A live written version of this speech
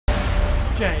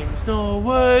James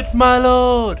Norwood, my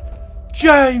lord!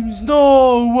 James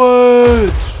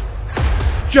Norwood!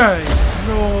 James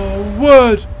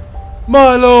Norwood,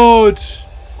 my lord!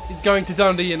 He's going to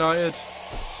Dundee United.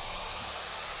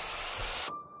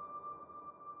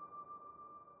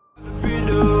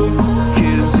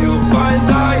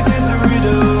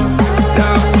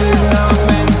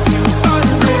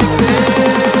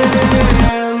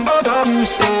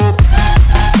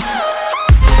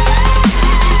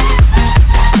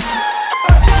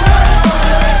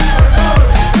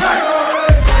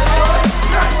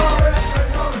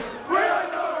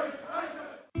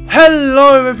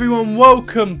 Hello everyone,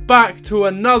 welcome back to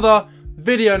another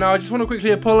video. Now I just want to quickly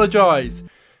apologise.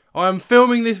 I am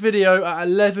filming this video at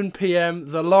 11 PM.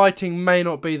 The lighting may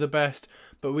not be the best,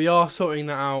 but we are sorting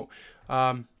that out.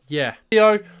 Yeah.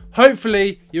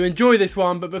 Hopefully you enjoy this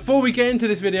one, but before we get into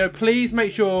this video, please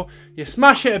make sure you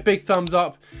smash it a big thumbs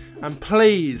up, and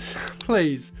please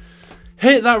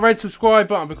hit that red subscribe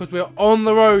button, because we are on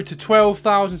the road to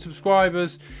 12,000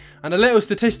 subscribers. And a little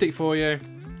statistic for you: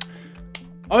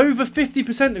 over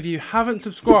 50% of you haven't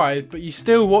subscribed, but you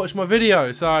still watch my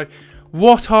videos. So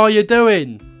what are you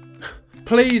doing?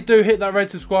 Please do hit that red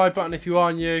subscribe button if you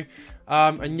are new.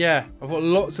 And yeah, I've got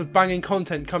lots of banging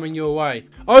content coming your way.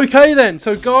 Okay then,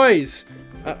 so guys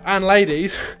and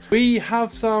ladies, we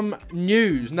have some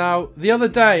news. Now, the other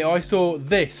day I saw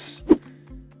this.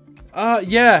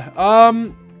 Apparently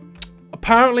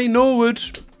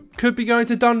Norwood could be going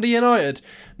to Dundee United.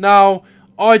 Now,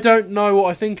 I don't know what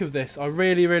I think of this. I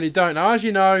really don't. Now, as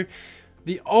you know,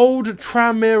 the old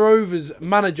Tranmere Rovers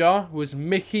manager was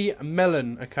Mickey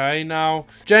Mellon, okay? Now,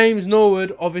 James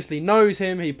Norwood obviously knows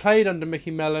him. He played under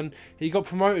Mickey Mellon. He got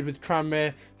promoted with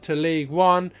Tranmere to League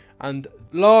One. And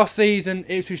last season,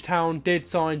 Ipswich Town did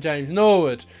sign James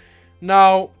Norwood.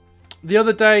 Now, the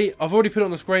other day, I've already put it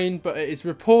on the screen, but it is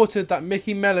reported that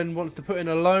Mickey Mellon wants to put in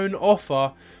a loan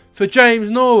offer for James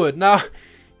Norwood. Now,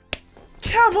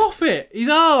 come off it. He's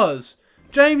ours.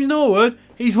 James Norwood,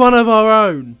 he's one of our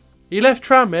own. He left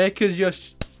Tranmere because you're...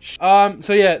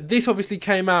 So yeah, this obviously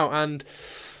came out, and...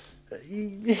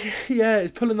 yeah,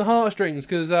 it's pulling the heartstrings,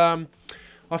 because I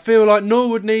feel like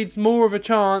Norwood needs more of a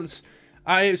chance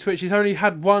at Ipswich. He's only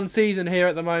had one season here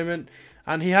at the moment,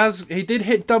 and he did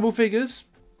hit double figures.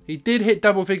 He did hit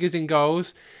double figures in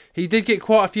goals. He did get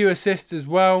quite a few assists as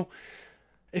well.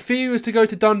 If he was to go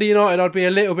to Dundee United, I'd be a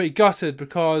little bit gutted,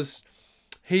 because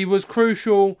he was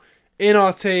crucial in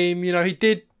our team. You know, he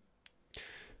did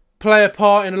play a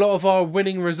part in a lot of our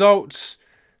winning results,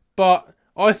 but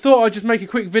I thought I'd just make a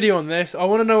quick video on this. I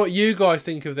want to know what you guys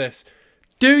think of this.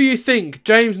 Do you think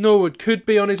James Norwood could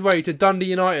be on his way to Dundee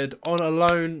United on a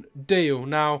loan deal?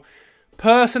 Now,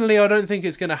 personally, I don't think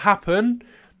it's going to happen,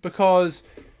 because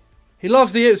he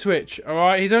loves the Ipswich,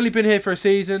 alright? He's only been here for a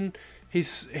season.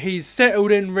 He's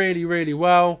settled in really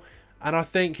well, and I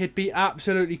think he'd be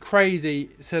absolutely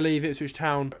crazy to leave Ipswich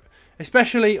Town,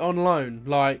 especially on loan.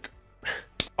 Like,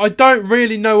 I don't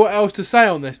really know what else to say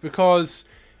on this, because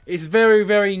it's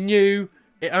very new.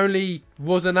 It only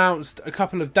was announced a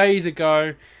couple of days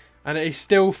ago, and it is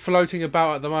still floating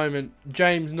about at the moment.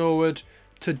 James Norwood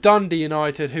to Dundee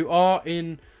United, who are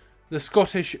in the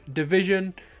Scottish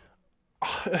division.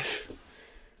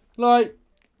 Like,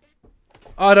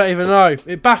 I don't even know.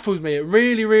 It baffles me. It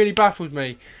really baffles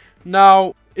me.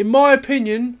 Now, in my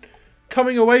opinion,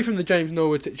 coming away from the James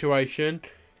Norwood situation,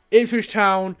 Ipswich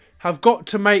Town have got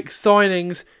to make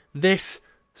signings this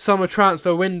summer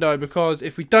transfer window, because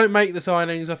if we don't make the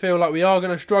signings, I feel like we are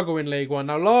going to struggle in League One.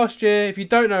 Now, last year, if you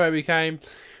don't know where we came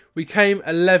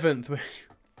 11th.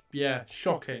 Yeah,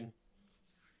 shocking.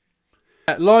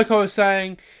 Like I was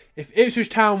saying, if Ipswich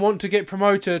Town want to get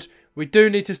promoted, we do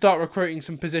need to start recruiting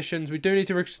some positions. We do need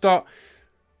to start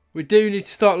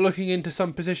looking into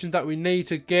some positions that we need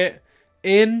to get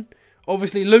in.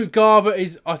 Obviously, Luke Garber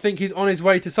I think he's on his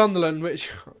way to Sunderland,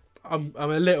 which I'm a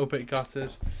little bit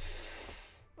gutted.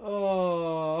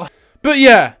 Oh. But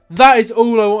yeah, that is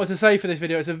all I wanted to say for this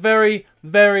video. It's a very,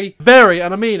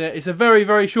 and I mean it, it's a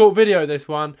very short video, this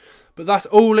one. But that's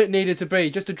all it needed to be.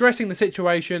 Just addressing the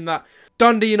situation that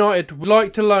Dundee United would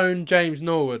like to loan James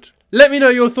Norwood. Let me know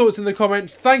your thoughts in the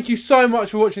comments. Thank you so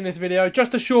much for watching this video.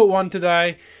 Just a short one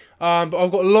today. But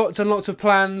I've got lots and lots of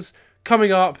plans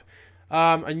coming up.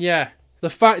 And yeah, the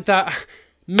fact that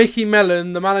Mickey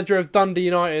Mellon, the manager of Dundee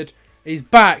United, is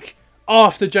back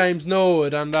after James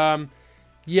Norwood. And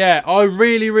yeah, I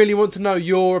really want to know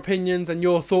your opinions and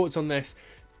your thoughts on this.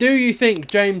 Do you think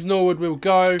James Norwood will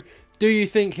go? Do you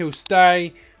think he'll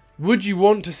stay? Would you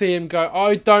want to see him go?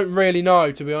 I don't really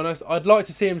know, to be honest. I'd like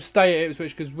to see him stay at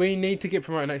Ipswich, because we need to get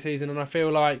promoted next season, and I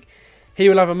feel like he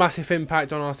will have a massive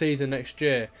impact on our season next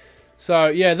year. So,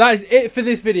 yeah, that is it for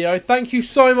this video. Thank you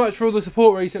so much for all the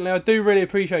support recently. I do really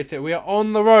appreciate it. We are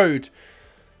on the road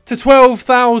to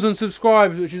 12,000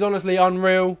 subscribers, which is honestly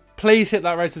unreal. Please hit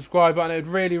that red subscribe button. It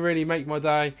would really, really make my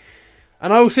day.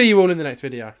 And I will see you all in the next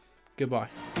video. Goodbye.